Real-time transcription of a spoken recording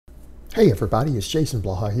Hey everybody, it's Jason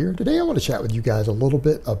Blaha here. Today I want to chat with you guys a little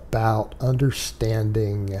bit about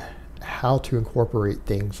understanding how to incorporate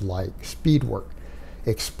things like speed work,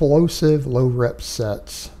 explosive low rep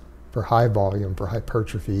sets for high volume, for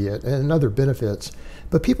hypertrophy, and other benefits.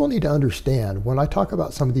 But people need to understand when I talk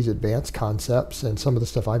about some of these advanced concepts and some of the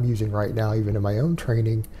stuff I'm using right now, even in my own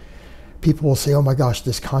training, people will say, oh my gosh,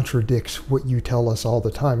 this contradicts what you tell us all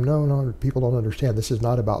the time. No, people don't understand. This is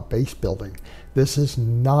not about base building. This is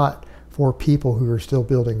not for people who are still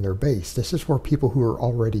building their base. This is for people who are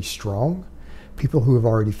already strong, people who have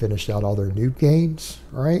already finished out all their noob gains,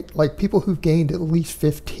 right? Like people who've gained at least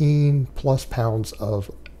 15 plus pounds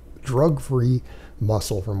of drug-free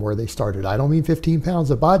muscle from where they started. I don't mean 15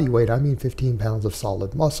 pounds of body weight, I mean 15 pounds of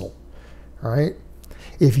solid muscle, all right?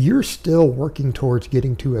 If you're still working towards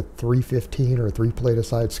getting to a 315 or a 3-plate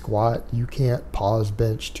aside squat, you can't pause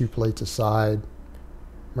bench 2 plates aside,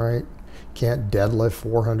 right? Can't deadlift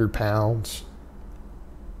 400 pounds.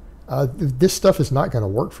 This stuff is not going to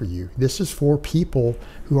work for you. This is for people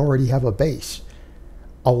who already have a base.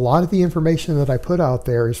 A lot of the information that I put out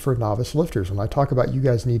there is for novice lifters. When I talk about you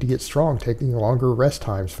guys need to get strong, taking longer rest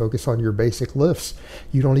times, focus on your basic lifts.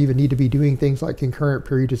 You don't even need to be doing things like concurrent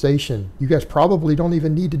periodization. You guys probably don't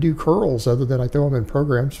even need to do curls other than I throw them in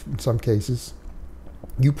programs in some cases.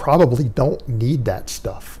 You probably don't need that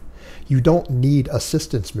stuff. You don't need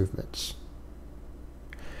assistance movements.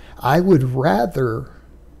 I would rather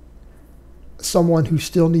someone who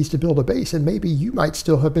still needs to build a base, and maybe you might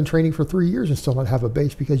still have been training for 3 years and still not have a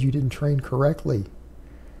base because you didn't train correctly.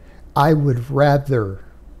 I would rather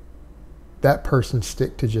that person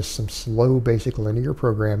stick to just some slow basic linear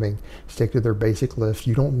programming, stick to their basic lifts.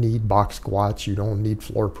 You don't need box squats. You don't need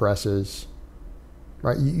floor presses,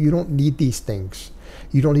 right? You don't need these things.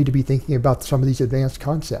 You don't need to be thinking about some of these advanced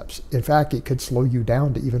concepts. In fact, it could slow you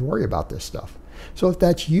down to even worry about this stuff. So if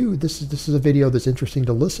that's you, this is a video that's interesting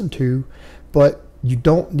to listen to, but you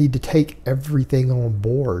don't need to take everything on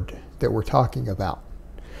board that we're talking about.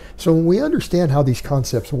 So when we understand how these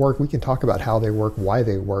concepts work, we can talk about how they work, why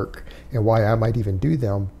they work, and why I might even do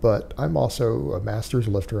them. But I'm also a master's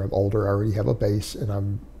lifter. I'm older. I already have a base, and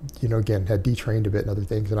I'm, again, had detrained a bit and other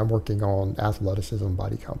things, and I'm working on athleticism,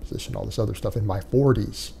 body composition, all this other stuff in my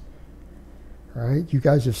 40s. All right? You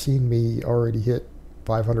guys have seen me already hit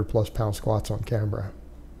 500 plus pound squats on camera.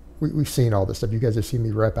 We've seen all this stuff. You guys have seen me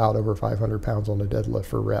rep out over 500 pounds on a deadlift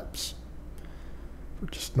for reps, for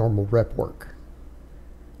just normal rep work.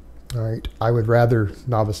 All right. I would rather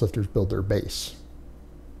novice lifters build their base.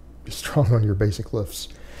 Be strong on your basic lifts.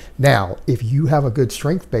 Now, if you have a good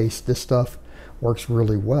strength base, this stuff works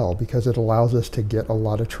really well because it allows us to get a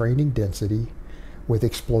lot of training density with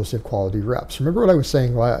explosive quality reps. Remember what I was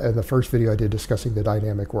saying in the first video I did discussing the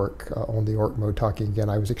dynamic work on the orc mode talking again?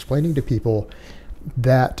 I was explaining to people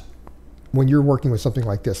that when you're working with something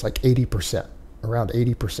like this, like 80%, around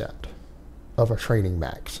 80% of a training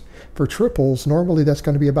max. For triples, normally that's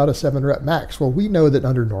going to be about a 7 rep max. Well, we know that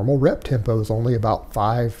under normal rep tempos, only about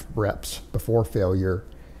 5 reps before failure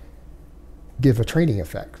give a training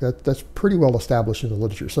effect. That's pretty well established in the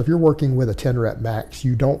literature. So if you're working with a 10 rep max,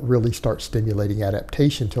 you don't really start stimulating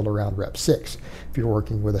adaptation till around rep 6. If you're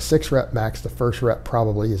working with a 6 rep max, the first rep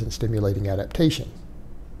probably isn't stimulating adaptation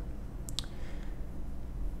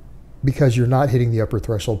because you're not hitting the upper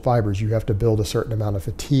threshold fibers. You have to build a certain amount of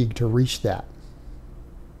fatigue to reach that.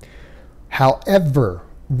 However,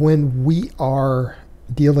 when we are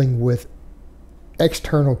dealing with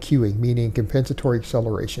external cueing, meaning compensatory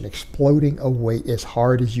acceleration, exploding a weight as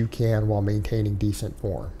hard as you can while maintaining decent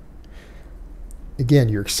form. Again,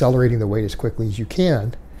 you're accelerating the weight as quickly as you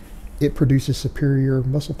can. It produces superior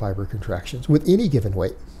muscle fiber contractions with any given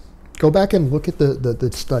weight. Go back and look at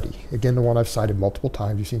the study. Again, the one I've cited multiple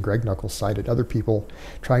times. You've seen Greg Nuckols cited, other people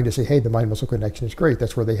trying to say, hey, the mind-muscle connection is great.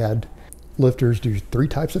 That's where they had lifters do 3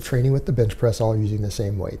 types of training with the bench press, all using the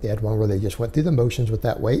same weight. They had one where they just went through the motions with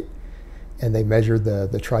that weight, and they measured the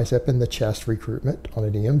tricep and the chest recruitment on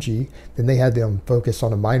an EMG. Then they had them focus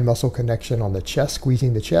on a mind-muscle connection on the chest,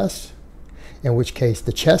 squeezing the chest, in which case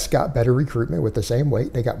the chest got better recruitment with the same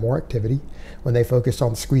weight. They got more activity. When they focused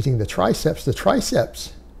on squeezing the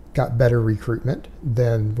triceps got better recruitment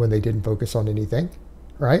than when they didn't focus on anything,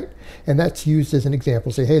 right? And that's used as an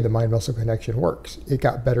example, say, hey, the mind-muscle connection works. It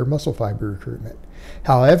got better muscle fiber recruitment.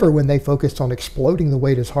 However, when they focused on exploding the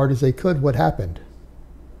weight as hard as they could, what happened?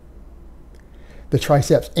 The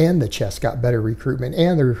triceps and the chest got better recruitment,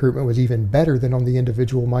 and the recruitment was even better than on the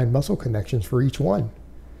individual mind-muscle connections for each one.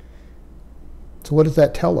 So what does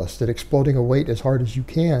that tell us? That exploding a weight as hard as you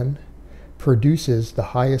can produces the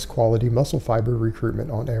highest quality muscle fiber recruitment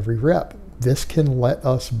on every rep. This can let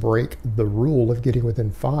us break the rule of getting within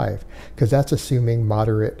 5, because that's assuming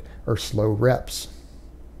moderate or slow reps.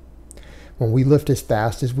 When we lift as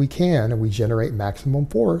fast as we can and we generate maximum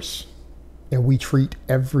force, and we treat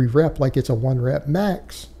every rep like it's a 1-rep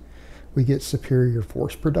max, we get superior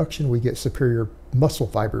force production, we get superior muscle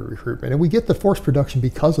fiber recruitment, and we get the force production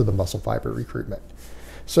because of the muscle fiber recruitment.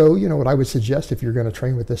 So, you know, what I would suggest if you're going to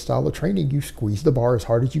train with this style of training, you squeeze the bar as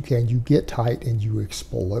hard as you can, you get tight, and you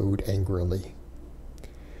explode angrily.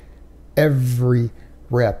 Every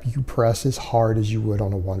rep you press as hard as you would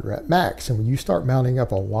on a 1-rep max. And when you start mounting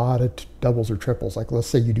up a lot of doubles or triples, like let's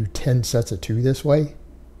say you do 10 sets of 2 this way,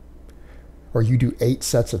 or you do 8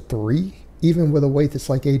 sets of 3, even with a weight that's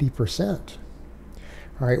like 80%.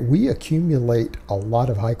 All right, we accumulate a lot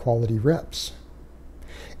of high quality reps.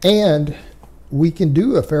 And we can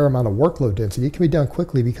do a fair amount of workload density. It can be done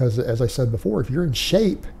quickly because, as I said before, if you're in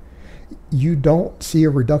shape, you don't see a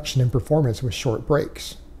reduction in performance with short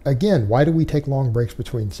breaks. Again, why do we take long breaks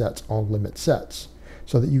between sets on limit sets?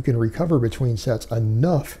 So that you can recover between sets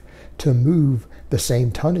enough to move the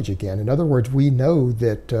same tonnage again. In other words, we know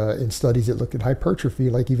that in studies that look at hypertrophy,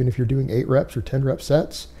 like even if you're doing 8 reps or 10 rep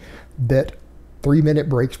sets, that 3-minute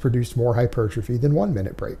breaks produce more hypertrophy than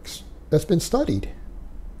 1-minute breaks. That's been studied.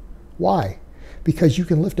 Why? Because you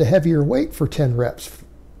can lift a heavier weight for 10 reps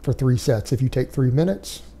for 3 sets. If you take 3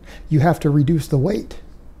 minutes, you have to reduce the weight.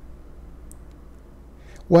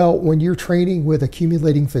 Well, when you're training with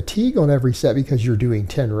accumulating fatigue on every set because you're doing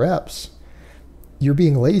 10 reps, you're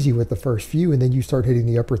being lazy with the first few, and then you start hitting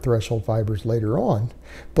the upper threshold fibers later on,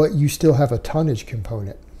 but you still have a tonnage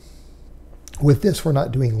component. With this, we're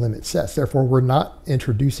not doing limit sets. Therefore, we're not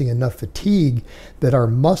introducing enough fatigue that our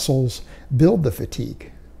muscles build the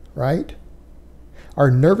fatigue, right?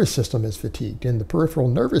 Our nervous system is fatigued, and the peripheral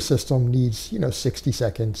nervous system needs, 60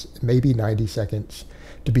 seconds, maybe 90 seconds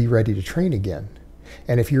to be ready to train again.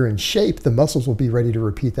 And if you're in shape, the muscles will be ready to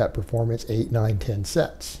repeat that performance 8, 9, 10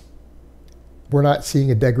 sets. We're not seeing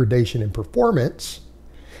a degradation in performance,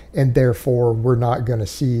 and therefore we're not going to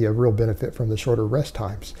see a real benefit from the shorter rest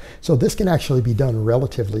times. So this can actually be done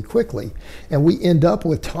relatively quickly. And we end up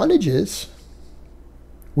with tonnages.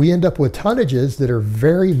 That are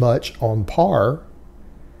very much on par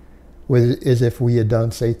with as if we had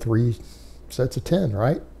done, say, 3 sets of 10,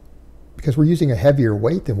 right? Because we're using a heavier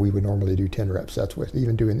weight than we would normally do 10 rep sets with,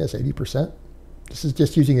 even doing this 80%. This is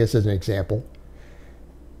just using this as an example.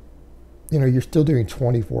 You're still doing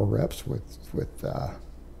 24 reps with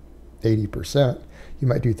 80%. You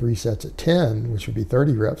might do 3 sets at 10, which would be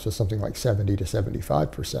 30 reps with something like 70 to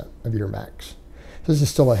 75% of your max. So this is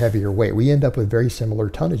still a heavier weight. We end up with very similar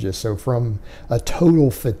tonnages. So from a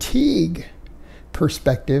total fatigue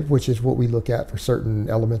perspective, which is what we look at for certain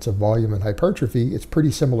elements of volume and hypertrophy, it's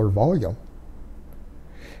pretty similar volume.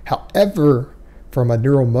 However, from a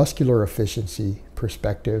neuromuscular efficiency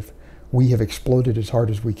perspective, we have exploded as hard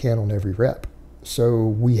as we can on every rep. So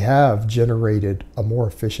we have generated a more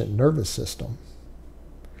efficient nervous system.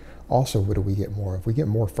 Also, what do we get more of? We get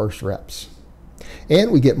more first reps.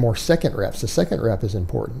 And we get more second reps. The second rep is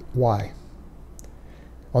important. Why?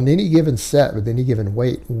 On any given set with any given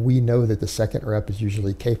weight, we know that the second rep is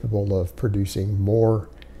usually capable of producing more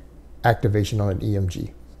activation on an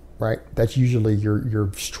EMG, right? That's usually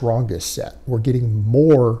your strongest set. We're getting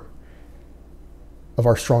more of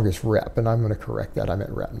our strongest rep, and I'm going to correct that. I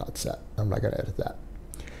meant rep, not set. I'm not going to edit that.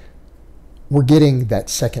 We're getting that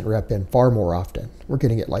second rep in far more often. We're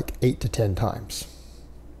getting it like 8 to 10 times,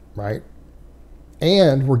 right?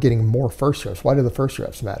 And we're getting more first reps. Why do the first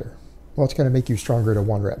reps matter? Well, it's going to make you stronger at a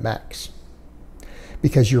 1 rep max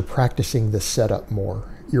because you're practicing the setup more.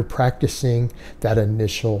 You're practicing that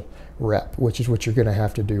initial rep, which is what you're going to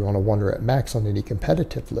have to do on a 1 rep max on any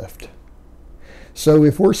competitive lift. So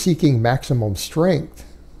if we're seeking maximum strength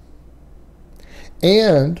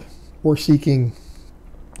and we're seeking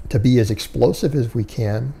to be as explosive as we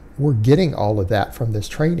can, we're getting all of that from this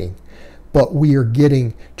training. But we are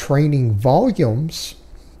getting training volumes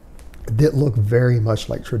that look very much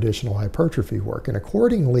like traditional hypertrophy work. And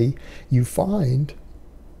accordingly, you find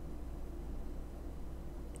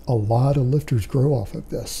a lot of lifters grow off of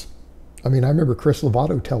this. I mean, I remember Chris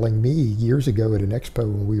Lovato telling me years ago at an expo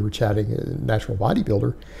when we were chatting, a natural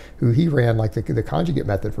bodybuilder, who he ran like the conjugate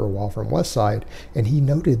method for a while from Westside, and he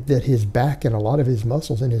noted that his back and a lot of his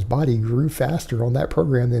muscles in his body grew faster on that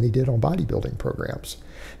program than he did on bodybuilding programs.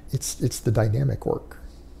 It's the dynamic work.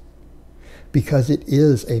 Because it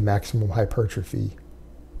is a maximum hypertrophy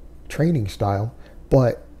training style,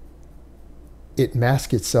 but it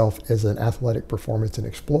masks itself as an athletic performance and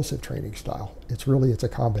explosive training style. It's a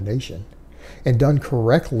combination. And done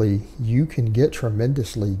correctly, you can get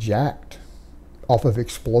tremendously jacked off of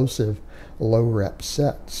explosive low rep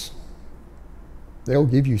sets. They'll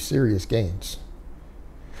give you serious gains.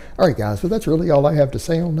 All right, guys, well, that's really all I have to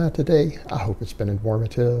say on that today. I hope it's been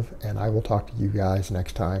informative, and I will talk to you guys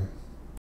next time.